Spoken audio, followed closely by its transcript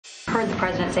heard the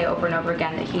president say over and over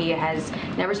again that he has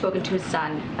never spoken to his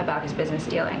son about his business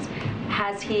dealings.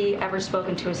 Has he ever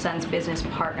spoken to his son's business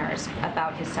partners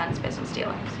about his son's business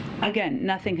dealings? Again,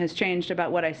 nothing has changed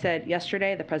about what I said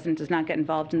yesterday. The president does not get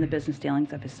involved in the business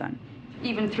dealings of his son.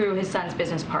 Even through his son's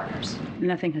business partners?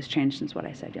 Nothing has changed since what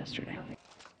I said yesterday.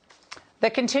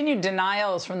 The continued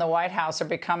denials from the White House are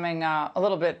becoming a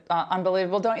little bit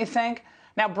unbelievable, don't you think?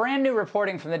 Now, brand new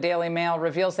reporting from the Daily Mail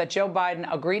reveals that Joe Biden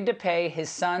agreed to pay his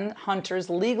son Hunter's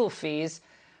legal fees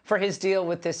for his deal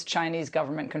with this Chinese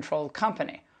government-controlled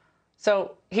company.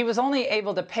 So he was only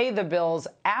able to pay the bills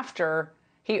after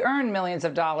he earned millions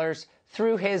of dollars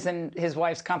through his and his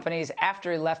wife's companies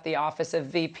after he left the office of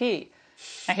VP.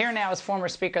 Now, here now is former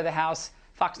Speaker of the House,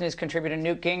 Fox News contributor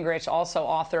Newt Gingrich, also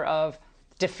author of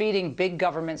Defeating Big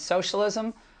Government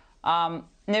Socialism.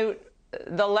 Newt,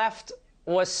 the left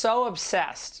was so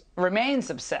obsessed, remains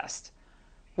obsessed,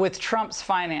 with Trump's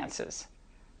finances.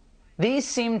 These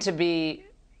seem to be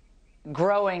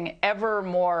growing ever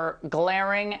more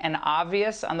glaring and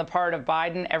obvious on the part of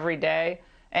Biden every day,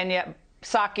 and yet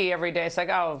Psaki every day. It's like,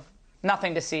 oh,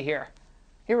 nothing to see here.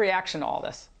 Your reaction to all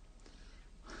this?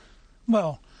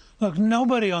 Well, look,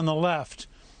 nobody on the left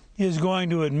is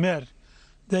going to admit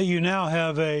that you now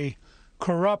have a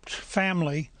corrupt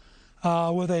family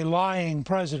with a lying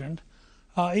president,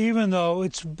 even though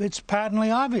it's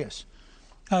patently obvious.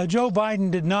 Joe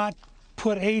Biden did not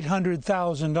put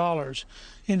 $800,000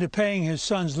 into paying his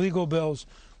son's legal bills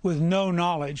with no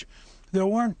knowledge. There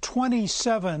weren't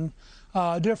 27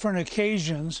 different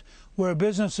occasions where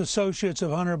business associates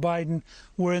of Hunter Biden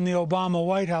were in the Obama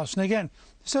White House. And again,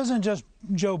 this isn't just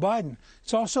Joe Biden.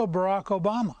 It's also Barack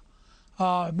Obama.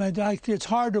 It's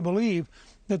hard to believe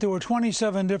that there were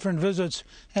 27 different visits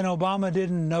and Obama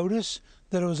didn't notice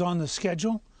that it was on the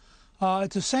schedule.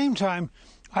 At the same time,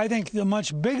 I think the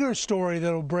much bigger story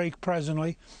that will break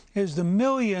presently is the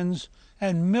millions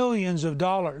and millions of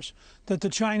dollars that the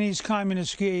Chinese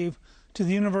communists gave to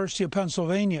the University of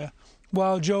Pennsylvania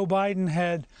while Joe Biden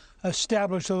had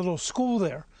established a little school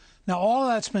there. Now, all of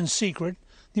that's been secret.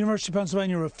 The University of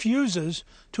Pennsylvania refuses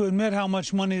to admit how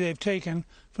much money they've taken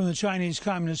from the Chinese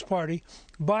Communist Party.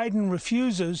 Biden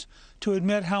refuses to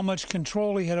admit how much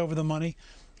control he had over the money.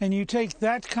 And you take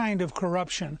that kind of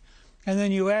corruption, and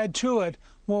then you add to it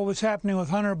what was happening with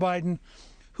Hunter Biden,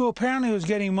 who apparently was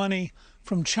getting money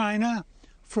from China,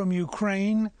 from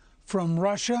Ukraine, from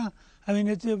Russia. I mean,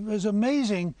 it was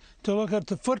amazing to look at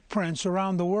the footprints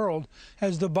around the world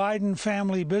as the Biden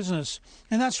family business.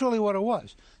 And that's really what it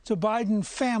was. It's a Biden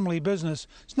family business.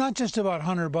 It's not just about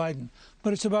Hunter Biden,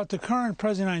 but it's about the current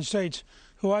president of the United States,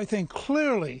 who I think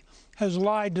clearly has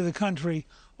lied to the country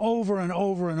over and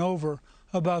over and over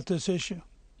about this issue.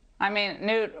 I mean,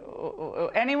 Newt,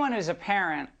 anyone who's a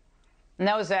parent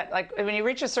knows that, like, when you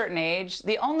reach a certain age,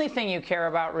 the only thing you care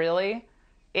about really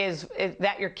is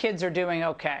that your kids are doing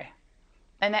okay.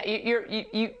 And that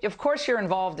you of course you're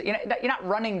involved, you're not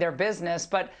running their business,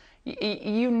 but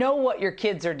you know what your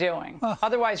kids are doing.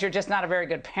 Otherwise, you're just not a very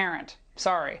good parent.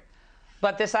 Sorry.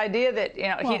 But this idea that,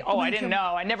 I didn't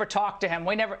know, I never talked to him,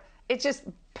 it's just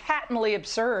patently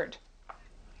absurd.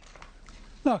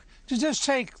 Look, to just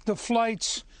take the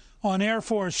flights on Air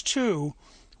Force 2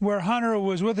 where Hunter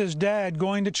was with his dad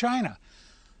going to China.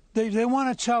 They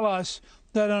want to tell us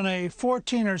that on a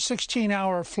 14 or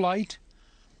 16-hour flight,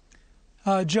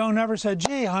 Joe never said,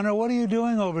 gee, Hunter, what are you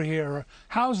doing over here? Or,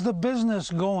 how's the business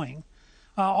going?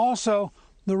 Also,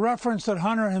 the reference that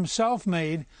Hunter himself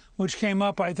made, which came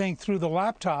up, I think, through the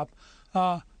laptop,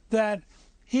 that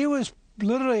he was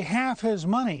literally half his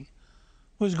money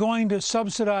was going to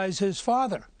subsidize his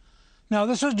father. Now,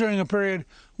 this was during a period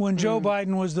when Joe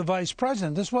Biden was the vice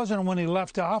president. This wasn't when he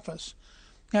left office.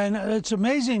 And it's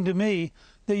amazing to me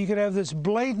that you could have this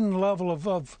blatant level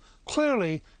of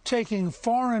clearly taking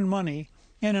foreign money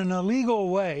in an illegal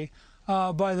way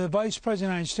by the vice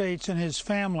president of the United States and his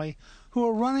family, who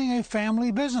are running a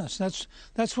family business.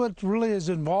 That's what really is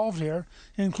involved here.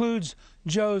 It includes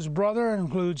Joe's brother, it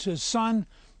includes his son,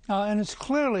 and it's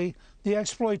clearly the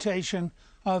exploitation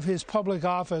of his public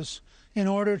office in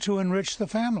order to enrich the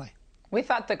family. We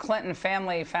thought the Clinton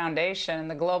Family Foundation and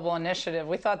the Global Initiative,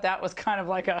 we thought that was kind of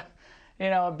like a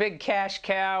big cash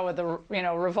cow with a,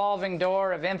 revolving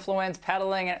door of influence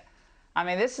peddling it. I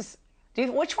mean,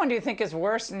 which one do you think is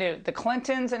worse, Newt? The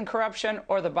Clintons and corruption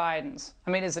or the Bidens?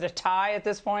 I mean, is it a tie at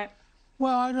this point?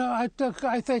 Well, I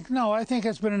think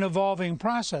it's been an evolving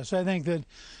process. I think that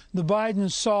the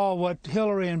Bidens saw what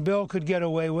Hillary and Bill could get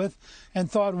away with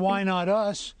and thought, why not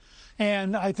us?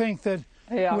 And I think that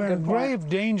we're in grave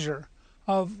danger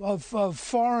of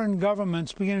foreign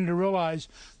governments beginning to realize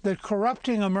that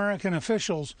corrupting American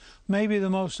officials may be the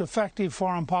most effective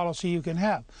foreign policy you can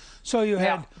have. So you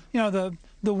had,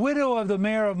 the widow of the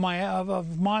mayor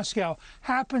of Moscow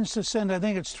happens to send, I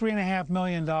think it's $3.5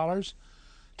 million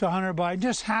to Hunter Biden,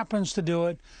 just happens to do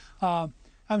it.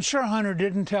 I'm sure Hunter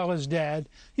didn't tell his dad.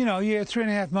 You get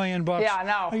 $3.5 million. Yeah,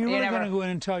 no. Are you really going to go in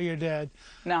and tell your dad?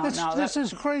 No, This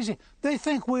is crazy. They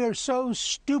think we are so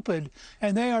stupid,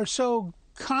 and they are so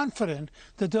confident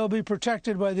that they'll be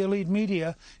protected by the elite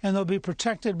media and they'll be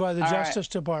protected by the Justice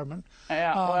Department.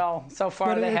 Yeah, well, so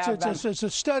far they have been. It's a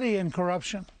study in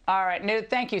corruption. All right, Newt,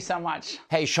 thank you so much.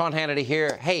 Hey, Sean Hannity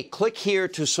here. Hey, click here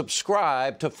to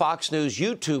subscribe to Fox News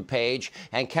YouTube page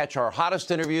and catch our hottest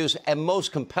interviews and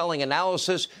most compelling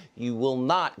analysis. You will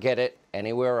not get it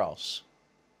anywhere else.